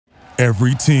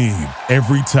Every team,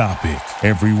 every topic,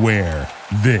 everywhere.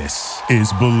 This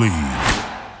is Believe.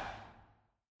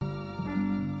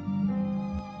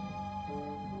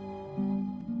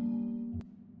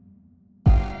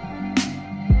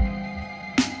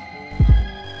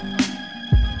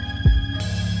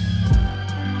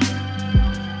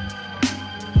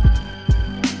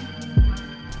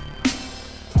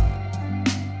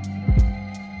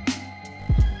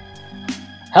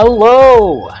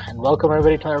 Hello, and welcome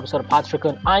everybody to another episode of Pod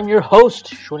Strickland. I'm your host,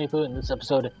 Shwini Poo, and this is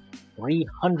episode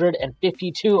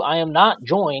 352. I am not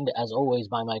joined, as always,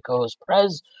 by my co-host,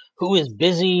 Prez, who is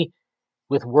busy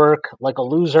with work like a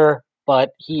loser,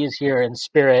 but he is here in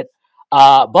spirit.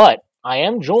 But I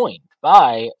am joined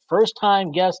by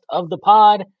first-time guest of the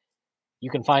pod.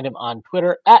 You can find him on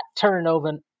Twitter at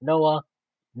TerranovaNoah.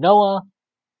 Noah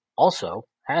also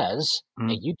has a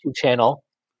YouTube channel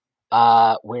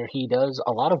where he does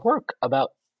a lot of work about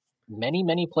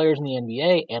many players in the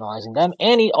NBA, analyzing them,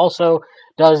 and he also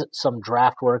does some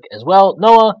draft work as well.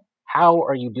 Noah, how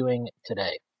are you doing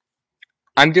today?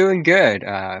 I'm doing good.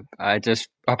 I just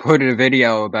uploaded a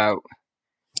video about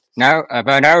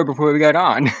an hour before we got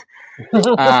on.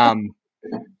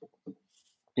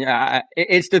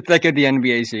 It's the thick of the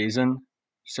NBA season,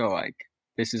 so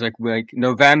this is like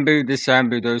November,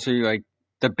 December. Those are like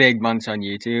the big months on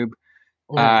YouTube.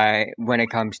 When it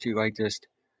comes to just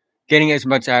getting as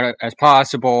much out as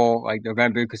possible, like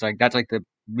November, because that's the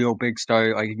real big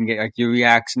start. You can get your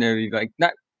reactionary,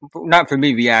 not for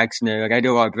me reactionary. I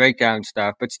do a lot of breakdown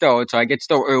stuff, but still, it's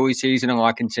still early season, a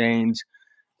lot can change,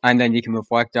 and then you can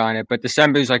reflect on it. But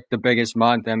December is the biggest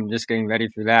month. I'm just getting ready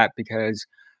for that because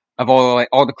of all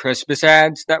the Christmas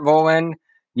ads that roll in.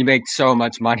 You make so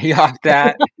much money off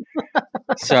that.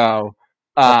 So,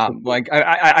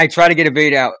 I try to get a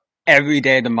video out every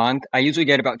day of the month. I usually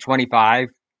get about 25,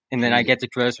 and then I get to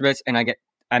Christmas, and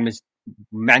I'm just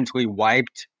mentally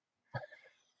wiped.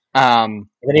 And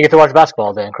then you get to watch basketball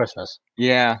all day on Christmas.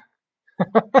 Yeah,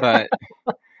 but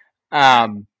I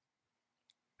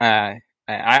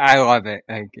love it.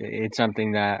 It's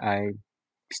something that I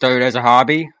started as a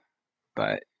hobby,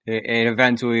 but it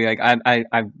eventually I'm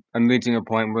reaching a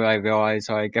point where I realize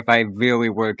if I really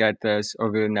work at this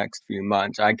over the next few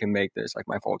months, I can make this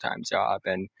my full-time job.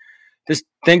 And just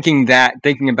thinking about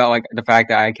the fact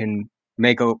that I can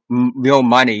make real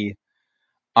money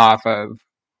off of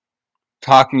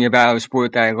talking about a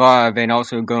sport that I love, and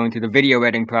also going through the video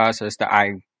editing process that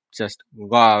I just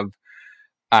love,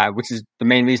 which is the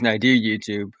main reason I do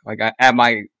YouTube. At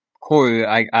my core,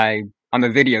 I'm a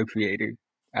video creator.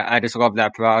 I just love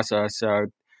that process. So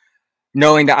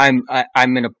knowing that I'm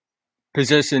in a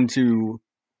position to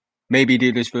maybe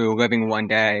do this for a living one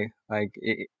day,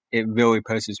 it really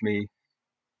pushes me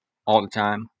all the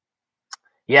time.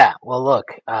 Yeah, well, look,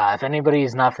 if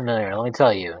anybody's not familiar, let me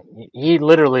tell you, he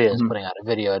literally is putting out a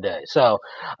video a day. So,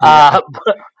 but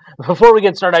before we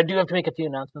get started, I do have to make a few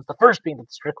announcements. The first being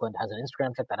that Strickland has an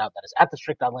Instagram. Check that out. That is at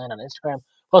 @thestrick.land on Instagram.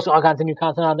 Posting all kinds of new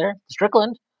content on there.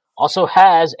 Strickland also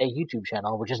has a YouTube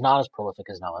channel, which is not as prolific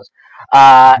as Noah's.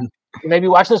 Maybe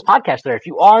watch this podcast there. If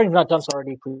you are, you've not done so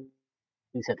already, please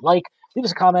hit like, leave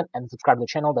us a comment, and subscribe to the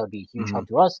channel. That would be a huge help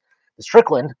to us. The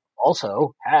Strickland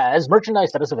also has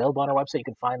merchandise that is available on our website. You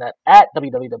can find that at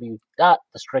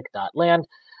www.thestrick.land.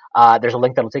 There's a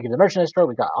link that'll take you to the merchandise store.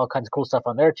 We've got all kinds of cool stuff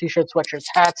on there. T-shirts, sweatshirts,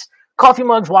 hats, coffee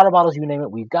mugs, water bottles, you name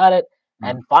it, we've got it.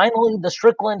 And finally, the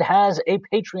Strickland has a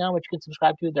Patreon, which you can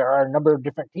subscribe to. There are a number of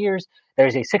different tiers.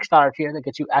 There's a $6 tier that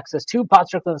gets you access to Pod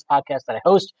Strickland's podcast that I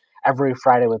host every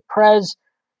Friday with Prez.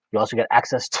 You also get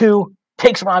access to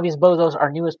Takes from Obvious Bozos,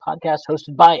 our newest podcast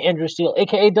hosted by Andrew Steele,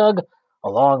 a.k.a. Doug,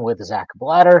 along with Zach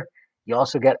Blatter. You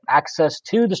also get access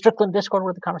to the Strickland Discord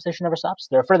where the conversation never stops.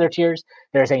 There are further tiers.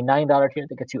 There's a $9 tier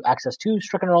that gets you access to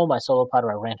Strickland Roll, my solo pod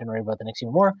where I rant and rave about the Knicks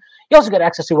even more. You also get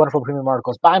access to wonderful premium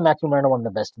articles by Matthew Marino, one of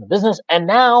the best in the business. And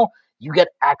now you get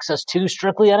access to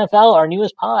Strictly NFL, our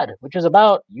newest pod, which is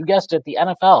about, you guessed it, the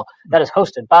NFL. That is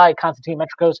hosted by Constantine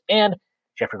Metricos and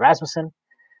Jeffrey Rasmussen.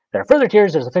 There are further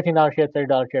tiers. There's a $15 tier,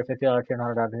 $30 tier, $50 tier, and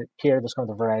 $100 tier. This comes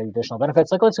with a variety of additional benefits,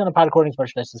 like listening to pod recordings,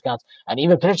 merchandise discounts, and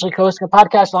even potentially co-hosting a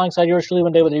podcast alongside yours truly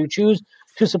one day, whether you choose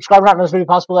to subscribe or not. None of this would be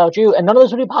possible without you, and none of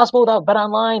this would be possible without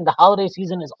BetOnline. The holiday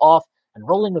season is off and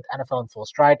rolling with NFL in full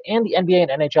stride, and the NBA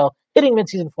and NHL hitting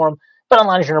midseason form.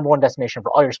 BetOnline is your number one destination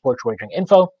for all your sports wagering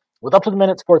info. With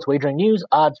up-to-the-minute sports wagering news,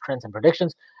 odds, trends, and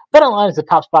predictions, BetOnline is the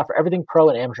top spot for everything pro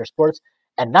and amateur sports.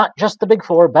 And not just the big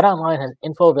four, BetOnline has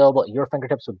info available at your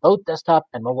fingertips with both desktop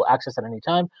and mobile access at any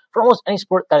time for almost any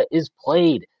sport that is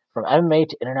played, from MMA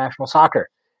to international soccer.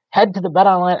 Head to the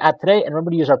BetOnline app today and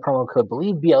remember to use our promo code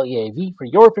BELIEVE, BLEAV, for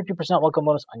your 50% welcome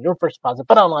bonus on your first deposit.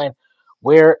 BetOnline,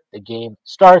 where the game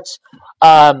starts.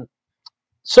 Look,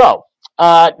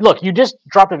 you just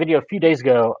dropped a video a few days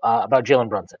ago about Jalen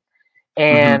Brunson.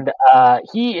 And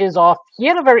he is off. He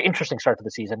had a very interesting start to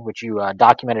the season, which you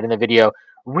documented in the video.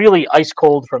 Really ice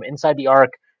cold from inside the arc,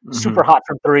 super hot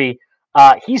from three.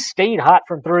 He stayed hot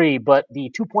from three, but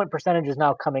the 2-point percentage is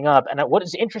now coming up. And what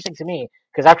is interesting to me,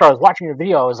 because after I was watching your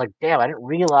video, I was like, damn, I didn't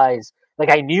realize,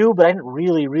 like I knew, but I didn't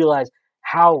really realize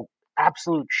how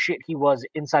absolute shit he was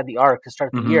inside the arc to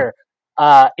start the year.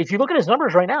 If you look at his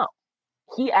numbers right now,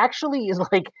 he actually is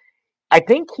like, I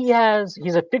think he's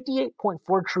a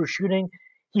 58.4 true shooting.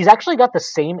 He's actually got the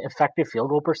same effective field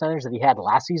goal percentage that he had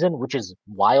last season, which is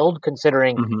wild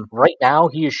considering right now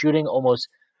he is shooting almost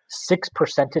 6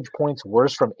 percentage points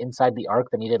worse from inside the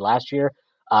arc than he did last year.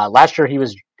 Last year he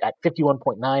was at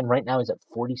 51.9. Right now he's at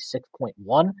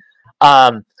 46.1.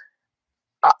 I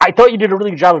thought you did a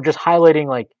really good job of just highlighting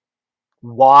like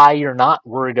why you're not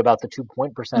worried about the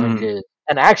 2-point percentages.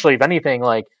 And actually, if anything,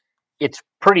 like it's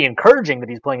pretty encouraging that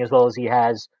he's playing as well as he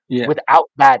has without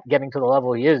that getting to the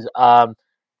level he is.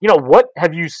 What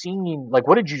have you seen? Like,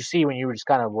 what did you see when you were just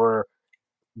kind of were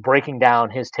breaking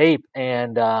down his tape?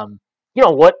 And,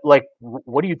 what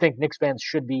do you think Knicks fans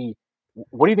should be?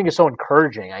 What do you think is so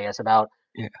encouraging, I guess, about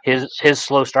his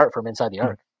slow start from inside the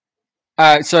arc?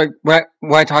 So what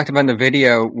I talked about in the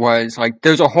video was like,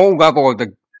 there's a whole level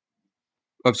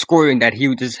of scoring that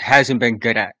he just hasn't been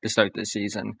good at to start this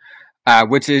season.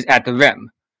 Which is at the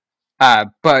rim.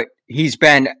 But he's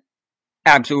been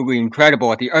absolutely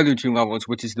incredible at the other two levels,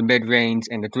 which is the mid-range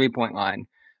and the three-point line.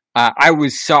 I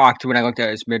was shocked when I looked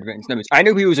at his mid-range numbers. I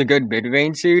knew he was a good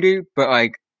mid-range shooter, but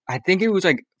like I think it was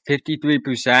like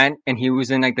 53%, and he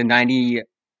was in like the 90,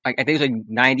 I think it was like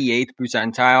 98th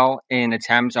percentile in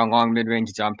attempts on long mid-range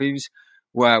jumpers,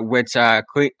 which I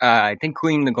think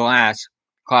cleaning the glass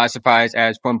classifies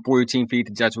as from 14 feet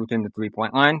to just within the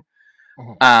three-point line.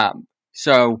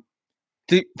 So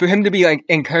for him to be like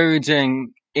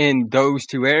encouraging in those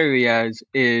two areas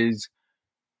is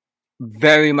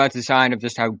very much a sign of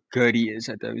just how good he is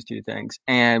at those two things.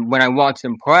 And when I watched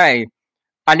him play,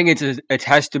 I think it's a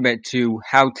testament to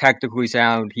how technically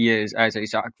sound he is as a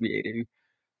shot creator.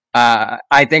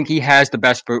 I think he has the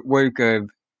best footwork of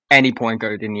any point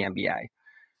guard in the NBA.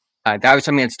 That was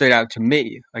something that stood out to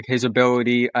me, like his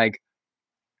ability, like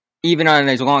even on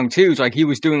his long twos, like he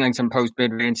was doing like some post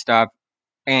mid-range stuff.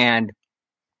 And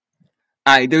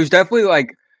there's definitely like,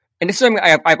 and this is something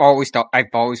I've always felt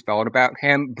about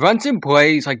him. Brunson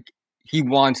plays like he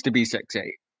wants to be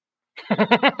 6'8".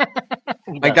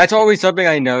 Like that's always something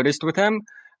I noticed with him.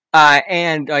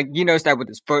 And like you notice that with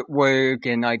his footwork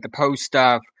and like the post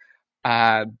stuff.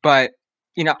 But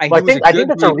he was a good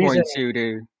 3-point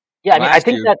shooter. Yeah, I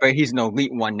think that, but he's an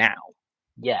elite one now.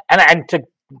 Yeah, and to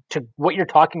what you're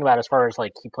talking about as far as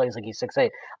like he plays like he's 6'8",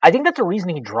 I think that's a reason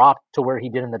he dropped to where he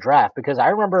did in the draft, because I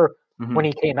remember when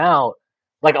he came out,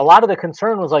 like a lot of the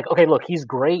concern was like, okay, look, he's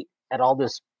great at all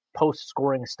this post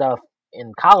scoring stuff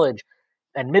in college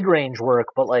and mid range work,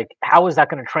 but like how is that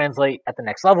going to translate at the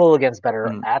next level against better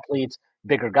athletes,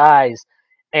 bigger guys?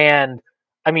 And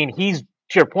I mean, he's,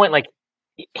 to your point, like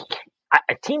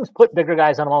teams put bigger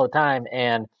guys on him all the time,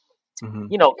 and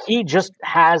he just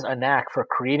has a knack for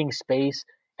creating space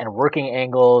and working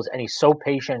angles, and he's so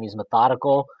patient, he's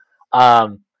methodical. I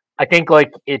think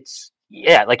like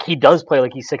like he does play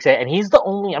like he's 6'8", and he's the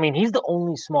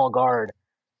only small guard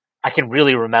I can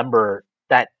really remember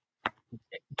that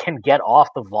can get off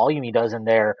the volume he does in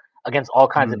there against all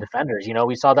kinds of defenders.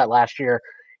 We saw that last year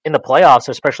in the playoffs,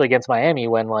 especially against Miami,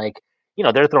 when like,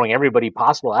 they're throwing everybody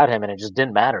possible at him and it just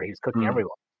didn't matter. He was cooking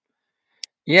everyone.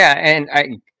 Yeah. And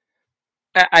I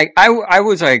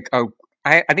was like,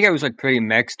 I think I was like pretty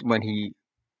mixed when he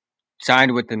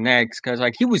signed with the Knicks, because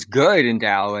like he was good in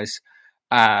Dallas,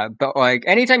 but like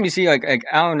anytime you see like I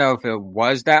don't know if it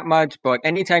was that much, but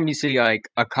anytime you see like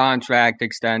a contract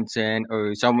extension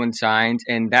or someone signs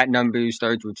and that number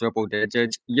starts with triple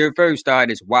digits, your first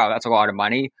thought is, wow, that's a lot of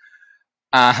money.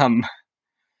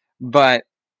 But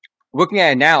looking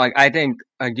at it now, like I think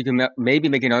like you can maybe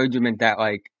make an argument that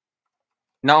like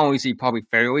not only is he probably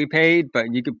fairly paid, but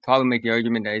you could probably make the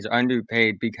argument that he's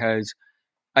underpaid, because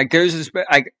like there's this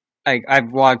like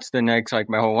I've watched the Knicks like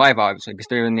my whole life, obviously, because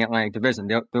they're in the Atlantic Division.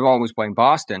 They're always playing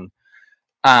Boston.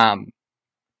 But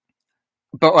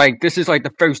like this is like the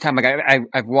first time like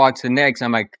I've watched the Knicks.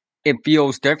 I'm like, it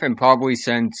feels different, probably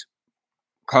since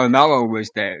Carmelo was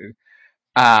there,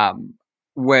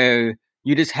 where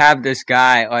you just have this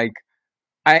guy like.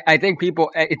 I think people,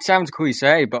 it sounds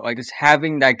cliche, but like just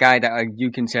having that guy that like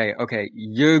you can say, okay,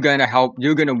 you're going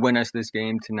to win us this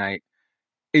game tonight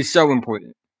is so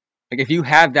important. like if you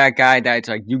have that guy that's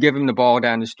like you give him the ball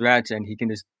down the stretch and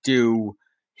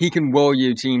he can will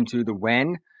your team to the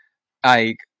win.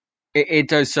 Like it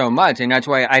does so much, and that's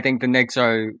why I think the Knicks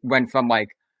went from like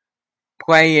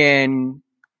play-in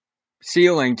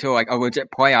ceiling to like a legit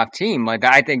playoff team. Like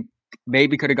I think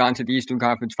maybe could have gone to the Eastern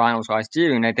Conference Finals last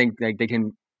year, and I think like they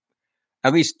can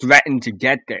at least threaten to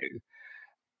get there.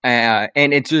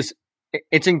 And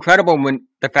it's incredible when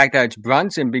the fact that it's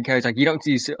Brunson, because like you don't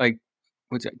see like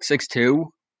what's it 6'2",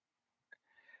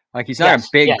 like he's not a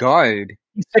big guard.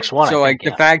 He's 6'1". So like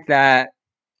the fact that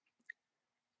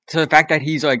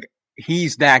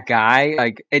he's that guy,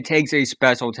 like it takes a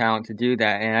special talent to do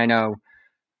that. And I know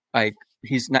like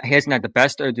he hasn't had the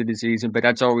best start to the season, but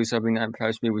that's always something that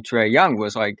impressed me with Trae Young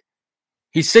was like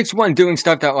he's 6'1", doing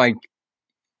stuff that like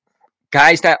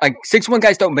guys that like 6'1"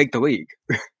 guys don't make the league.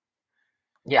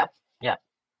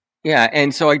 Yeah,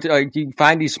 and so like you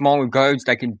find these smaller guards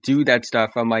that can do that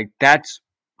stuff. I'm like, that's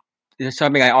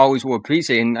something I always will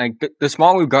appreciate. And like the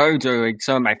smaller guards are like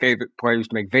some of my favorite players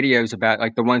to make videos about,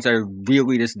 like the ones that are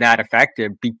really just that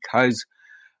effective because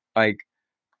like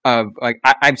of like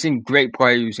I've seen great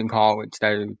players in college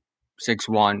that are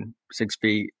 6'1", 6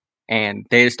 feet, and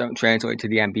they just don't translate to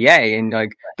the NBA. And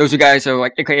like those are guys that are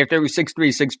like, okay, if they were 6'3",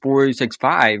 6'4",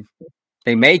 6'5",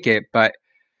 they make it. But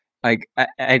like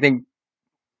I think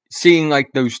seeing like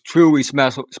those truly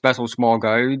special small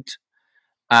guards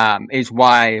is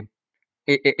why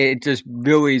it just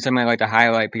really is something I like to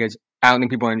highlight, because I don't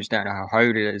think people understand how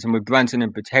hard it is. And with Brunson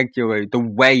in particular, the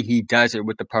way he does it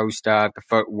with the post up, the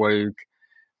footwork,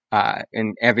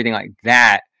 and everything like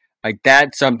that, like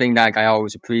that's something that like, I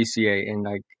always appreciate. And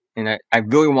like, I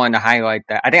really wanted to highlight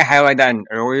that. I think I highlighted that in an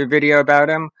earlier video about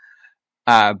him.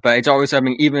 But it's always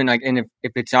something, even like, and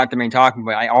if it's not the main talking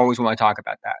point, I always want to talk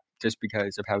about that just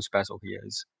because of how special he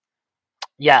is.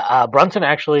 Yeah, Brunson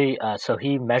actually, so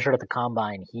he measured at the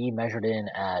combine. He measured in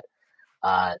at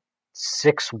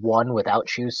 6'1" without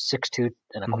shoes, 6'2"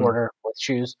 and a quarter with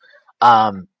shoes.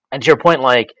 And to your point,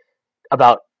 like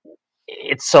about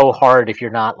it's so hard if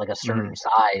you're not like a certain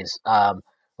size.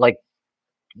 Like,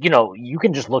 you know, you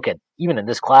can just look at even in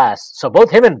this class. So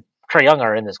both him and Trae Young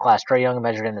are in this class. Trae Young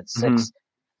measured in at 6,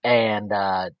 and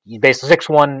he's basically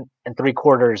 6'1" and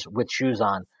 3/4 with shoes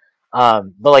on.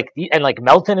 But like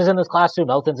Melton is in this class too.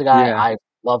 Melton's a guy I've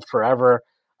loved forever.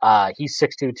 He's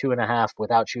 6'2", 2.5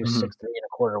 without shoes, 6'3" and a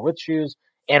quarter with shoes.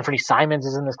 Anthony Simons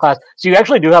is in this class. So you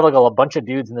actually do have like a bunch of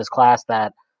dudes in this class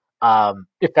that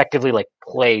effectively like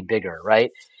play bigger, right?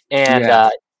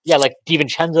 And like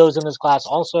DiVincenzo's in this class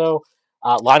also.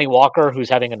 Lonnie Walker, who's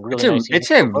having a really nice season.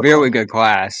 It's a really good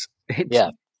class.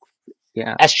 Yeah.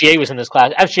 SGA was in this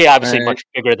class. SGA obviously much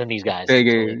bigger than these guys.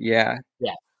 Bigger, yeah.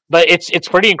 But it's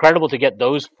pretty incredible to get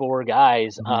those 4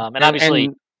 guys. And obviously,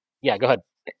 go ahead.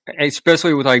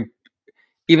 Especially with like,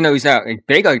 even though he's not like,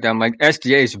 big like them, like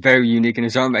SGA is very unique in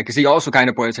his own way because he also kind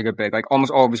of plays like a big, like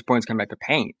almost all of his points come at the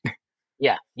paint.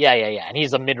 Yeah. And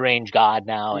he's a mid-range god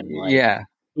now, and like,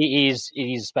 he's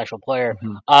a special player.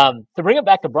 To bring it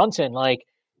back to Brunson, like,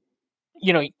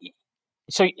 you know,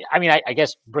 so I mean, I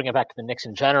guess bring it back to the Knicks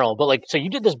in general, but like, so you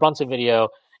did this Brunson video,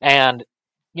 and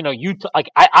you know, I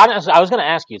honestly, I was going to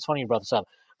ask you. It's funny you brought this up,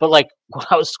 but like when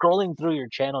I was scrolling through your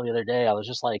channel the other day, I was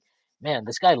just like, man,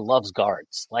 this guy loves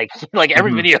guards. Like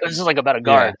every video is just like about a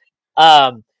guard.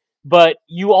 But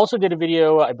you also did a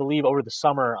video, I believe, over the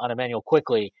summer on Emmanuel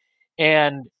Quickley,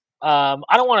 and I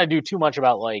don't want to do too much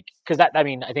about like, because that, I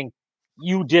mean, I think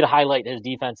you did highlight his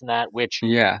defense in that, which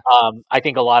I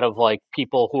think a lot of like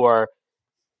people who are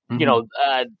you know,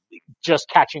 just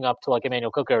catching up to like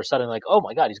Emmanuel Quickley are suddenly like, oh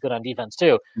my God, he's good on defense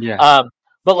too.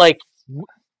 But like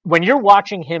when you're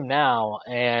watching him now,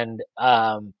 and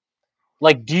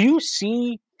like, do you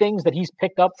see things that he's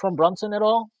picked up from Brunson at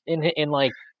all in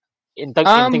things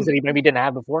that he maybe didn't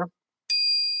have before?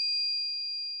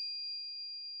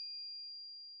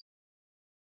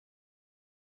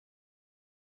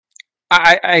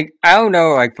 I don't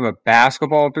know, like from a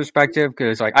basketball perspective,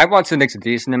 because like I watch the Knicks a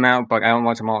decent amount, but I don't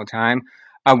watch them all the time.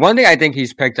 One thing I think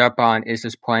he's picked up on is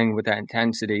just playing with that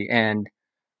intensity, and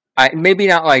maybe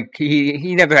not like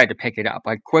he never had to pick it up.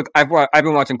 Like I've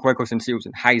been watching Quickley since he was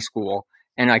in high school,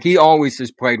 and like he always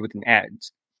just played with an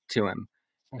edge to him,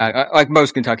 like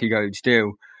most Kentucky guards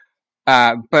do.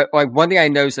 But like one thing I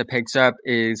noticed that picks up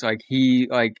is like they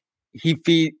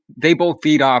both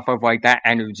feed off of like that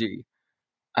energy.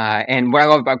 And what I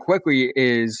love about Quickley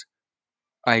is,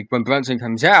 like, when Brunson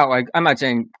comes out, like, I'm not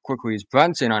saying Quickley is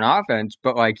Brunson on offense,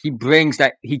 but, like, he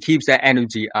keeps that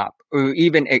energy up, or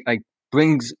even, it, like,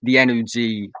 brings the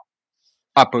energy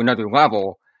up another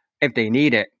level if they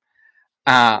need it.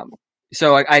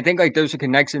 So like I think like there's a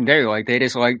connection there. Like they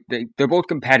just like they're both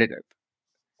competitive.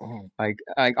 Mhm. Like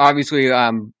obviously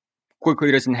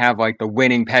Quickly doesn't have like the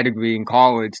winning pedigree in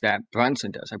college that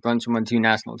Brunson does. Like Brunson won 2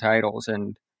 national titles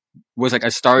and was like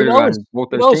a starter on both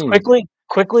Who those knows? teams.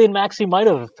 Quickly and Maxey might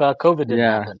have if COVID didn't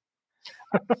Yeah. happen.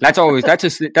 That's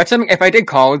something. If I did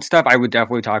college stuff, I would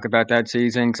definitely talk about that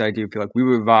season because I do feel like we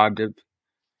were robbed of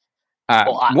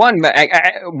one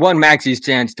Maxey's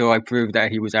chance to like prove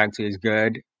that he was actually as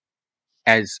good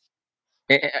as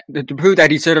to prove that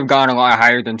he should have gone a lot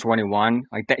higher than 21.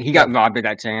 Like that, he got robbed of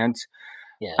that chance.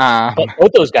 Yeah, but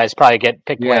both those guys probably get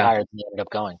picked way Yeah. higher than they ended up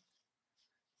going.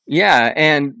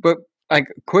 Yeah, but like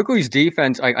Quickly's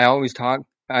defense, like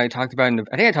I talked about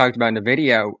I think I talked about in the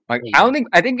video. Like Yeah.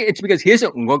 I think it's because he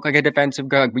doesn't look like a defensive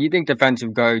guard. Like, when you think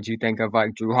defensive guards, you think of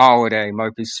like Drew Holiday,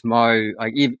 Marcus Smart,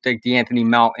 like even like DeAnthony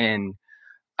Melton,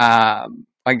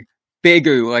 like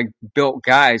bigger, like built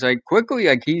guys. Like Quickly,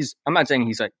 like I'm not saying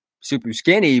he's like super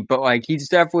skinny, but like he's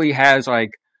definitely has like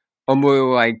a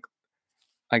more like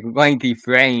lengthy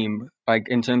frame, like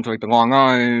in terms of like the long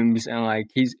arms, and like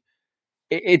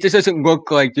it just doesn't look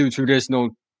like your traditional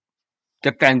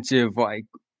defensive like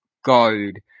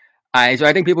guard. So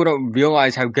I think people don't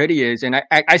realize how good he is, and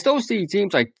I still see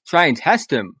teams like try and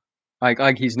test him, like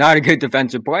he's not a good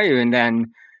defensive player, and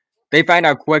then they find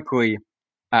out quickly.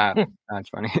 That's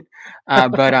funny,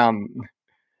 but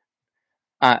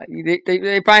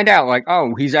they find out like,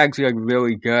 oh, he's actually like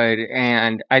really good,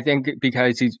 and I think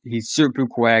because he's super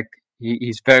quick,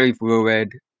 he's very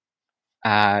fluid,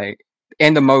 and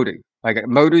the motor. Like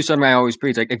motor, something I always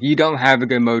preach. Like if you don't have a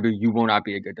good motor, you will not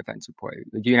be a good defensive player.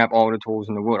 Like, you can have all the tools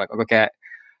in the world. Like look at,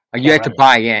 like you have to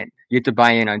buy in. You have to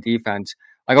buy in on defense.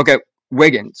 Like look at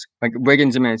Wiggins. Like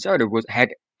Wiggins in Minnesota had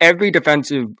every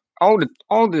defensive, all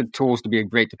the tools to be a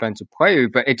great defensive player,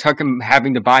 but it took him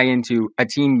having to buy into a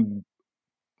team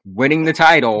winning the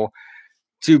title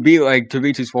to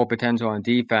reach his full potential on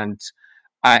defense.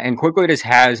 And Quickly just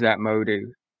has that motor,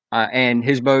 and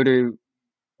his motor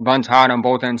runs hard on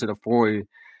both ends of the floor.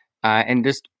 And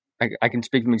this, I can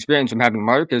speak from experience from having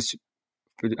Marcus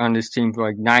on this team for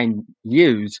like 9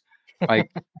 years.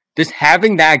 Like just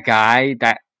having that guy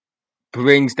that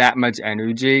brings that much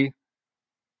energy,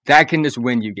 that can just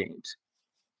win you games.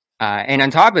 And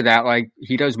on top of that, like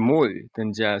he does more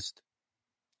than just,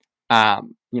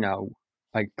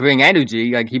 like bring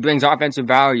energy. Like he brings offensive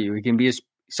value. He can be a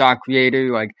shot creator.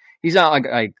 Like he's not like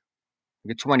a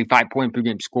 25-point per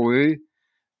game scorer.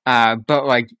 But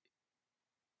like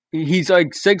he's like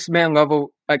 6-man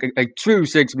level, like a true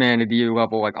 6-man of the year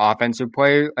level, like offensive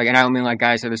player. Like, and I don't mean like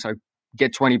guys that just like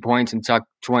get 20 points and tuck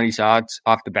 20 shots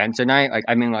off the bench tonight. Like,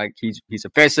 I mean like he's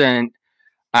efficient,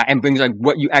 and brings like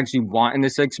what you actually want in the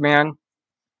 6-man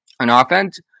on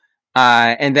offense.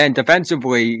 And then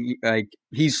defensively, like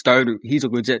he's a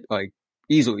legit like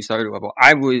easily starter level.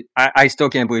 I still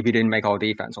can't believe he didn't make all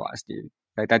defense last year.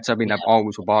 Like that's something that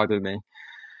always will bother me.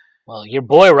 Well, your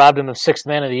boy robbed him of 6th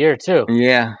man of the year too.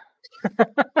 Yeah.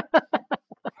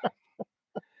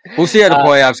 We'll see how the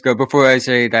playoffs go before I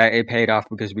say that it paid off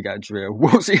because we got Drew.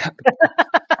 We'll see.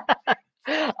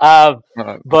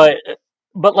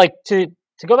 But like to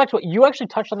go back to what you actually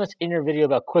touched on this in your video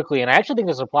about Quickly, and I actually think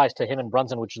this applies to him and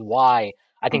Brunson, which is why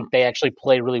I think they actually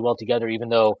play really well together, even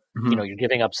though you're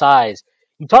giving up size.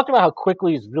 You talked about how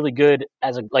Quickly is really good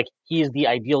as he is the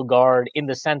ideal guard in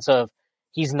the sense of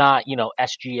he's not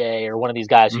SGA or one of these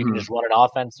guys who you can just run an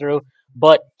offense through,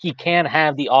 but he can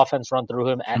have the offense run through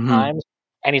him at times,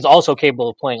 and he's also capable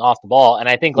of playing off the ball. And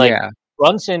I think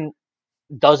Brunson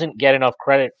doesn't get enough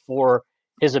credit for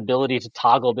his ability to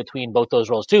toggle between both those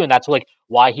roles too, and that's like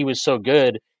why he was so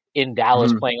good in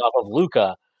Dallas playing off of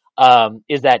Luka.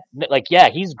 Is that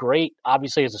he's great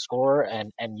obviously as a scorer,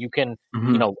 and you can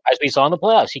as we saw in the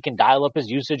playoffs, he can dial up his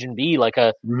usage and be like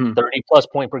a 30+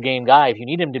 point per game guy if you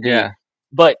need him to be.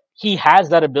 But he has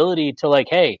that ability to like,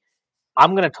 hey,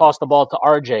 I'm going to toss the ball to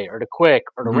RJ or to Quick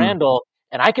or to Randall,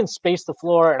 and I can space the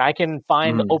floor and I can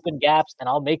find open gaps and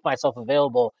I'll make myself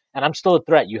available, and I'm still a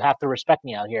threat. You have to respect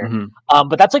me out here.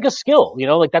 But that's like a skill,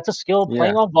 like that's a skill.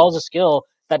 Playing off ball is a skill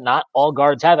that not all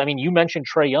guards have. I mean, you mentioned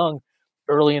Trae Young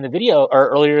early in the video or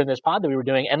earlier in this pod that we were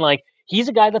doing, and like he's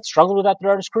a guy that struggled with that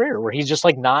throughout his career, where he's just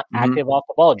like not active off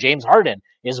the ball. James Harden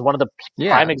is one of the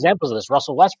prime examples of this.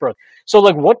 Russell Westbrook. So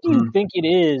like, what do you think it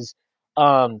is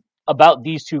about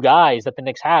these two guys that the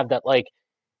Knicks have that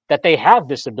they have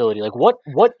this ability? Like what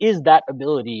is that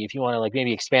ability, if you want to like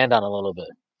maybe expand on a little bit?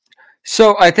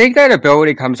 So I think that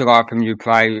ability comes a lot from your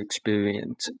prior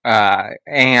experience.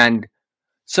 And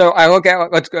so I look at,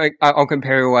 I'll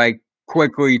compare like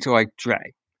Quickly to like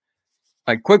Dre.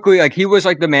 Like Quickly, like he was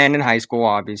like the man in high school,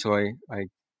 obviously. Like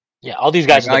Yeah, all these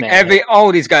guys are the man.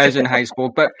 All these guys in high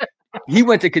school, but he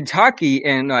went to Kentucky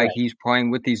and he's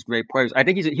playing with these great players. I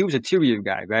think he was a 2-year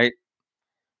guy, right?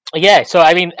 Yeah, so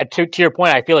I mean, to your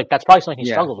point, I feel like that's probably something he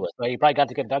struggled with, right? He probably got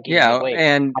to Kentucky and like, wait,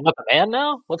 and I'm not the man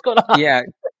now? What's going on? Yeah.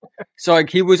 So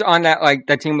he was on that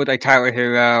team with Tyler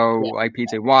Hero,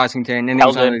 PJ Washington, and he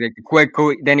was on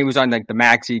then he was on the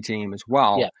Maxey team as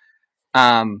well. Yeah.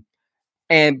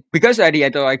 And because of that, he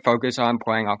had to focus on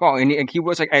playing off ball, and he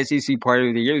was SEC Player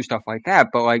of the Year, stuff like that.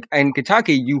 But in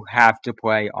Kentucky, you have to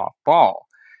play off ball.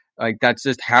 That's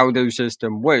just how their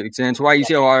system works, and it's why you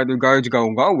see a lot of the guards go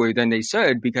lower than they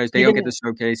should because they don't get to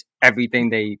showcase everything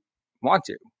they want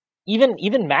to.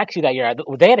 Even Maxey that year,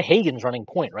 they had Higgins running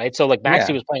point, right? So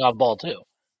Maxey was playing off ball too,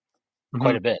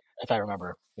 quite a bit, if I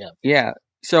remember. Yeah. Yeah.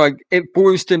 So it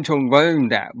forced him to learn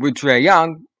that. With Trae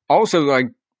Young, also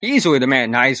easily the man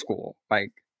in high school,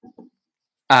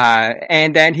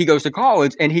 and then he goes to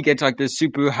college and he gets this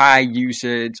super high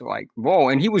usage role,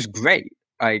 and he was great.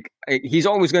 He's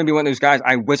always going to be one of those guys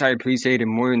I wish I appreciated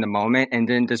more in the moment and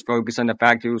didn't just focus on the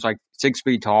fact he was 6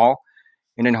 feet tall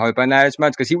and didn't hope on that as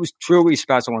much because he was truly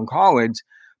special in college,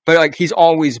 but he's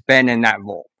always been in that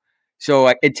role.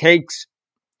 So it takes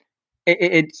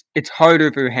it's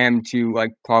harder for him to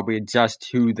probably adjust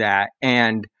to that.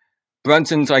 And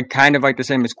Brunson's kind of the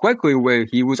same as Quickly, where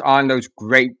he was on those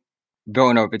great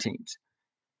Villanova teams.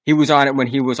 He was on it when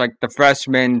he was the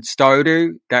freshman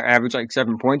starter that averaged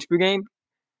 7 points per game.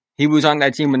 He was on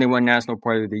that team when they won National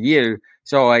Player of the Year.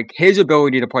 So his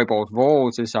ability to play both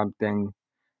roles is something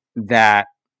that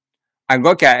I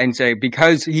look at and say,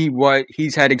 because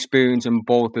he's had experience in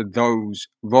both of those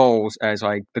roles as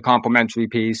the complementary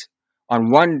piece on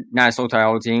one national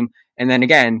title team, and then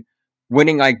again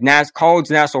winning college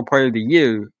National Player of the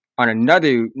Year on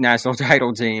another national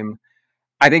title team.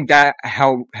 I think that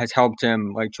has helped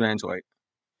him translate.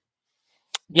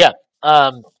 Yeah.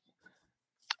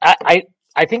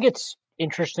 I think it's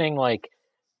interesting.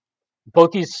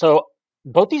 Both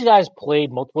these guys played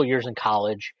multiple years in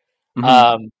college.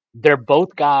 Mm-hmm. They're both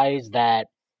guys that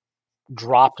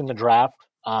dropped in the draft.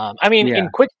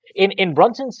 In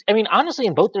Brunson's, honestly,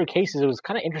 in both their cases, it was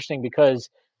kind of interesting because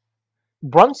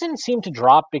Brunson seemed to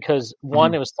drop because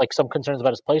one, it was some concerns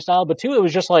about his play style, but two, it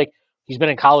was just he's been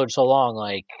in college so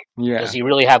long. Does he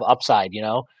really have upside?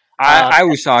 I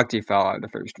was shocked he fell out of the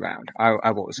first round.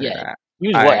 I will say that. He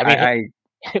was what?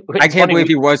 I can't believe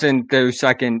he wasn't their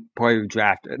second player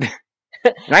drafted.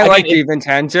 And I like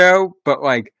DiVincenzo, but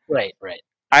right.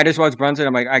 I just watched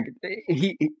Brunson. I'm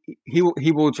he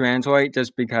will translate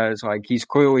just because he's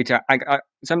clearly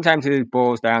sometimes it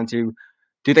boils down to,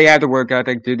 do they have the work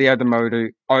ethic? Do they have the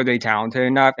motor? Are they talented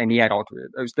enough? And he had all three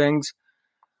of those things.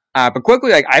 But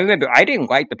Quickly, I remember I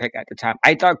didn't like the pick at the time.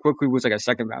 I thought Quickly was a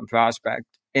second round prospect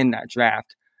in that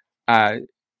draft. But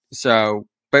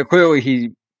clearly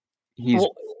he's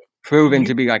proven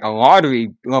to be a lottery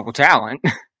level talent.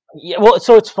 Yeah. Well,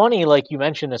 so it's funny, you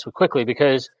mentioned this with Quickly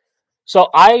because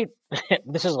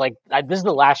this is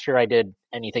the last year I did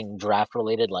anything draft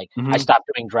related. I stopped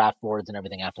doing draft boards and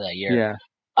everything after that year. Yeah.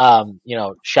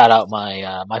 Shout out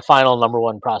my final number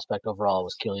one prospect overall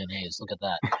was Killian Hayes. Look at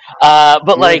that.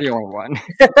 But You're the only one.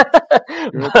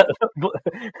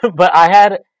 but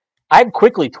I had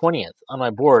Quickly 20th on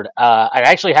my board. I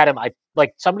actually had him. I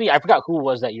forgot who it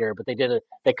was that year, but they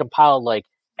compiled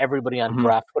everybody on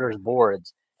draft Twitter's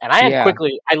boards, and I had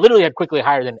Quickly. I literally had Quickly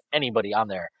higher than anybody on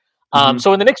there. So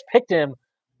when the Knicks picked him,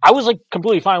 I was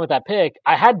completely fine with that pick.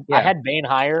 I had Bane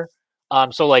higher.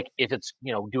 So if it's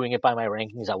doing it by my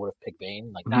rankings, I would have picked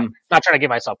Bane. Not trying to give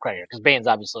myself credit because Bane's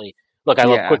obviously I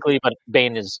love Quickly, but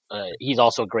Bane is he's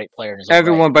also a great player. In his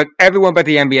everyone but the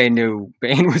NBA knew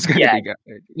Bane was going to be good.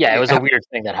 Yeah, it was a weird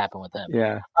thing that happened with him.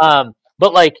 Yeah.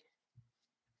 But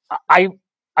I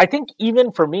think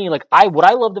even for me, what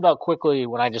I loved about Quickly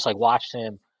when I just watched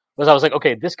him was I was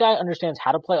okay, this guy understands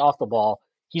how to play off the ball.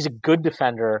 He's a good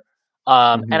defender.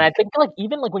 And I think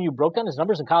even when you broke down his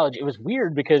numbers in college, it was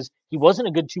weird because he wasn't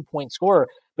a good 2-point scorer,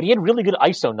 but he had really good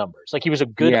ISO numbers. He was a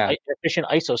good efficient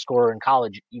ISO scorer in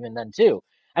college even then too.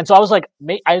 And so I was I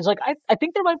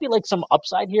think there might be some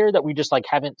upside here that we just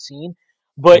haven't seen.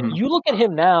 But you look at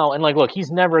him now and look,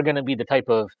 he's never going to be the type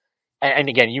of, and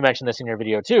again, you mentioned this in your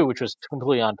video too, which was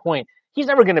completely on point. He's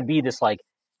never going to be this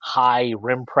high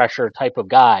rim pressure type of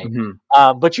guy.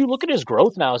 But you look at his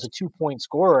growth now as a 2-point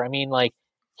scorer.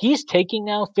 He's taking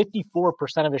now 54%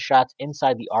 of his shots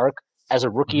inside the arc. As a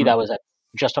rookie, that was at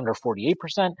just under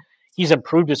 48%. He's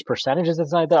improved his percentages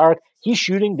inside the arc. He's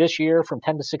shooting this year from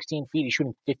 10 to 16 feet. He's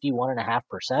shooting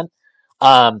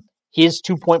 51.5%. His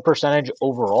 2-point percentage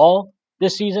overall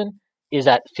this season is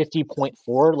at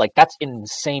 50.4. Like, that's an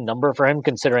insane number for him,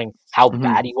 considering how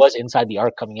bad he was inside the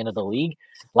arc coming into the league.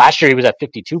 Last year, he was at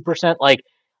 52%. Like,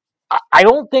 I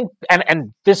don't think,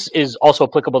 and this is also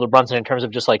applicable to Brunson in terms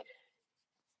of just like,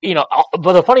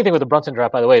 but the funny thing with the Brunson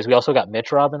draft, by the way, is we also got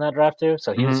Mitch Rob in that draft too.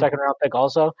 So he was a second round pick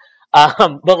also.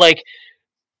 But like,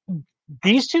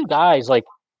 these two guys, like,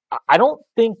 I don't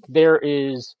think there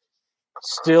is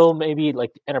still maybe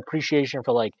like an appreciation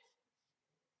for like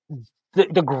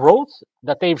the growth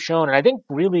that they've shown. And I think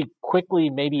really quickly,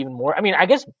 maybe even more. I mean, I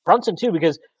guess Brunson too,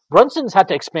 because Brunson's had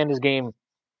to expand his game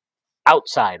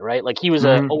outside, right? Like, he was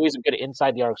always a good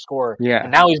inside the arc scorer. Yeah.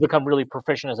 And now he's become really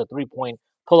proficient as a 3-point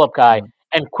pull-up guy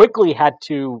and quickly had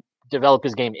to develop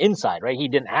his game inside, right? He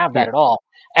didn't have that at all.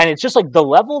 And it's just like the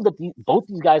level that both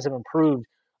these guys have improved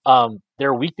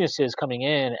their weaknesses coming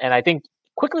in. And I think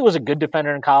Quickly was a good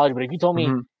defender in college, but if you told me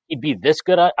he'd be this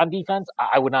good on defense,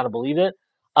 I would not have believed it.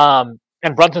 And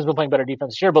Brunson's been playing better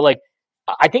defense this year, but like,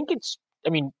 I think it's, I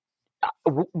mean,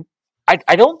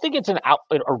 I don't think it's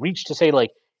a reach to say like,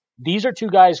 these are two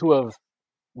guys who have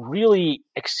really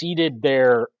exceeded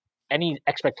any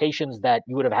expectations that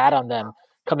you would have had on them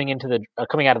coming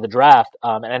out of the draft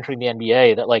and entering the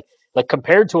NBA. That like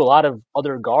compared to a lot of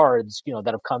other guards,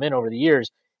 that have come in over the years,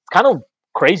 it's kind of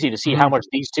crazy to see how much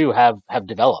these two have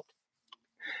developed.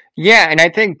 Yeah, and I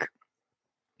think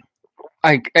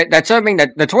like that's something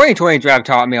that the 2020 draft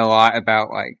taught me a lot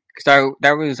about. Like, so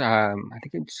that was I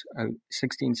think it's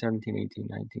 16, 17, 18,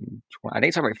 19, 20. I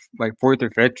think it's like fourth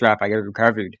or fifth draft I got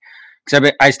recovered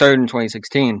because I started in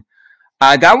 2016.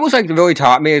 That was like really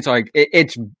taught me. It's like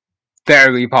it's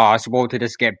very possible to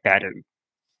just get better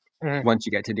once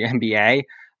you get to the NBA.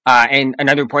 And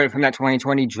another point from that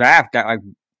 2020 draft that like,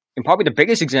 and probably the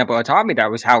biggest example that taught me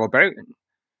that was Halliburton.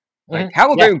 Like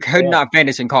Halliburton could not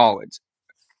finish in college.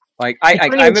 Like I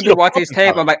remember watching his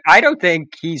tape. I'm like, I don't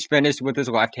think he's finished with his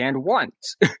left hand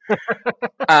once.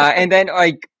 And then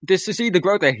like just to see the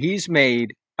growth that he's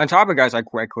made on top of guys like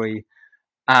Quickly,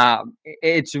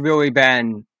 it's really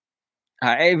been.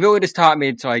 It really just taught me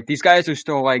it's like these guys are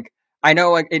still like, I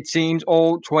know like it seems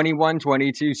old, 21,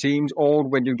 22 seems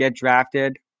old when you get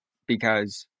drafted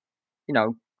because,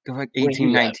 they're like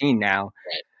 18, 19 now.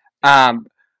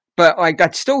 But like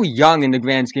that's still young in the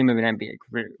grand scheme of an NBA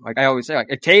career. Like I always say, like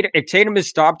if Tatum has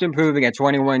stopped improving at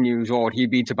 21 years old, he'd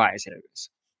be Tobias Harris.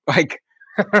 Like,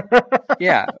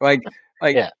 yeah,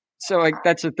 so like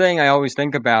that's the thing I always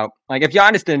think about. Like if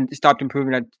Giannis didn't stopped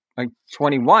improving at like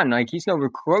 21, like he's nowhere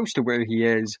close to where he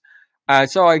is.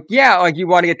 So like yeah, like you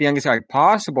want to get the youngest guy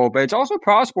possible, but it's also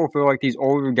possible for like these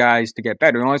older guys to get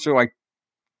better, unless they're like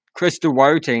Chris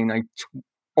Duarte, like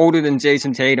older than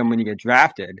Jason Tatum when you get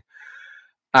drafted.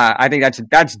 I think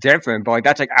that's different, but like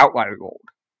that's like outlier old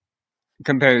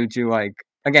compared to like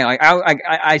again like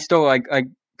I still like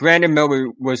Brandon Miller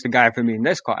was the guy for me in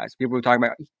this class. People were talking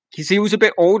about he was a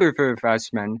bit older for a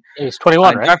freshman. He's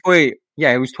 21, right? Definitely,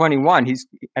 yeah, he was 21.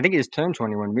 I think he just turned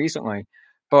 21 recently.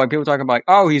 But like people talking about like,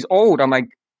 oh, he's old. I'm like,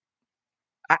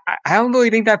 I don't really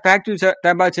think that factors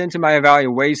that much into my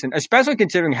evaluation, especially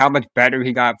considering how much better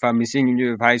he got from his senior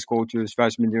year of high school to his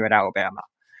freshman year at Alabama.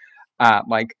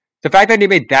 Like the fact that he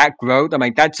made that growth, I'm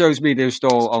like, that shows me there's still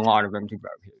a lot of room to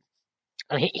grow here.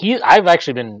 I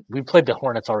mean, we played the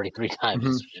Hornets already 3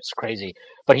 times. It's crazy,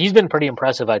 but he's been pretty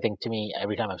impressive, I think, to me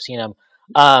every time I've seen him.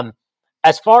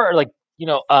 As far like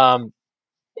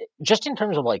just in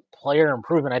terms of like player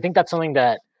improvement, I think that's something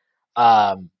that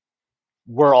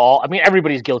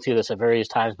everybody's guilty of this at various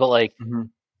times, but like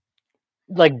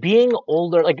being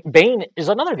older, like Bane is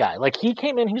another guy. Like he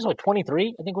came in, he was like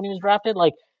 23, I think, when he was drafted.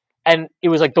 Like, and it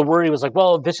was like the worry was like,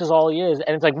 well, this is all he is,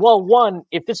 and it's like, well, one,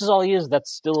 if this is all he is,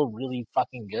 that's still really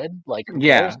fucking good. Like,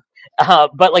 yeah,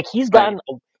 but like he's gotten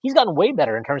way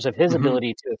better in terms of his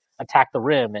ability to attack the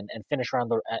rim and finish around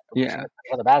the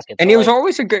basket. And he was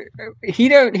always a good. He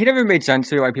never made sense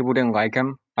to why people didn't like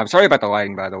him. I'm sorry about the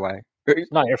lighting, by the way.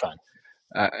 No, you're fine.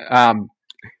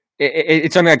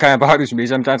 It's something that kind of bothers me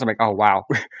sometimes. I'm like, oh wow,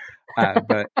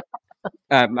 but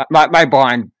my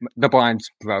the blind's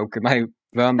broke in my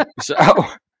room, so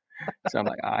I'm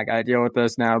like, oh, I gotta deal with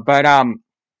this now. But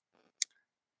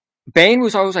Bane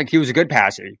was always like he was a good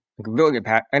passer, like a really good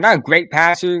passer, and not a great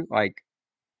passer. Like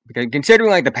because considering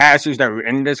like the passers that were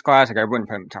in this class, like I wouldn't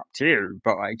put him top tier,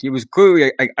 but like he was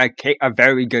clearly a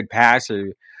very good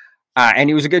passer. And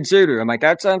he was a good shooter. I'm like,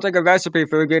 that sounds like a recipe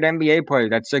for a good NBA player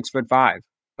that's 6'5".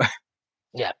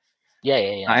 Yeah.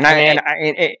 And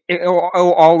it'll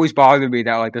always bother me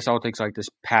that like the Celtics like this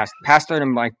passed on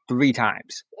him like 3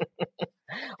 times,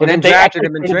 and then drafted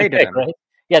him and traded him. Right?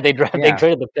 Yeah, they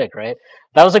traded the pick, right?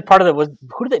 That was like part of the was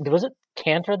it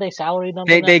Cantor they salaried them?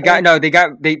 They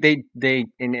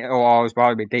in all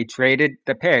honesty, they traded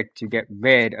the pick to get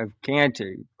rid of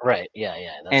Cantor. Right. Yeah.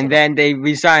 And then they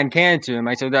re-signed Cantor, and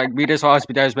I said that we just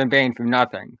Hospital has been paying for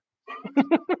nothing.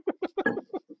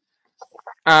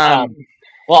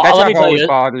 Well, that's let what me tell always you,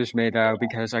 bothers me though,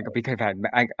 because I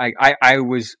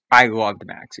loved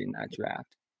Maxey in that draft.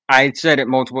 I said it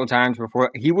multiple times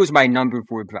before. He was my number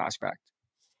 4 prospect.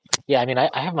 Yeah, I mean, I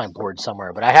have my board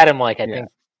somewhere, but I had him like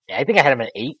I think I had him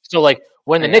at 8. So like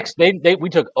when the Knicks we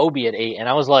took Obi at 8, and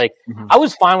I was like, I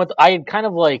was fine with. I had kind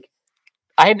of like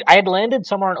I had landed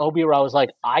somewhere on Obi where I was like,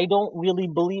 I don't really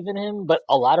believe in him, but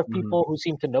a lot of people who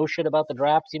seem to know shit about the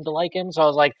draft seem to like him. So I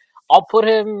was like, I'll put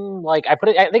him like I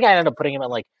think I ended up putting him at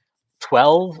like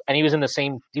 12, and he was at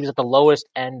the lowest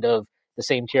end of the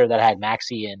same tier that I had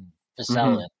Maxey and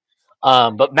Vassell in.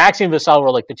 But Maxey and Vassell were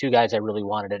like the 2 guys I really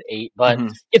wanted at 8, but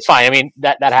it's fine. I mean,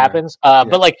 that happens.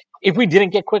 But like if we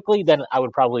didn't get quickly, then I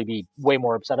would probably be way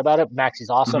more upset about it. Maxey's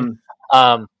awesome.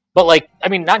 But like, I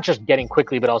mean, not just getting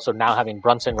quickly, but also now having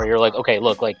Brunson where you're like, okay,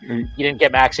 look, like you didn't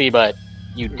get Maxey, but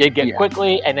you did get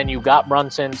quickly, and then you got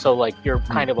Brunson. So like, you're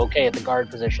kind of okay at the guard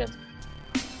position.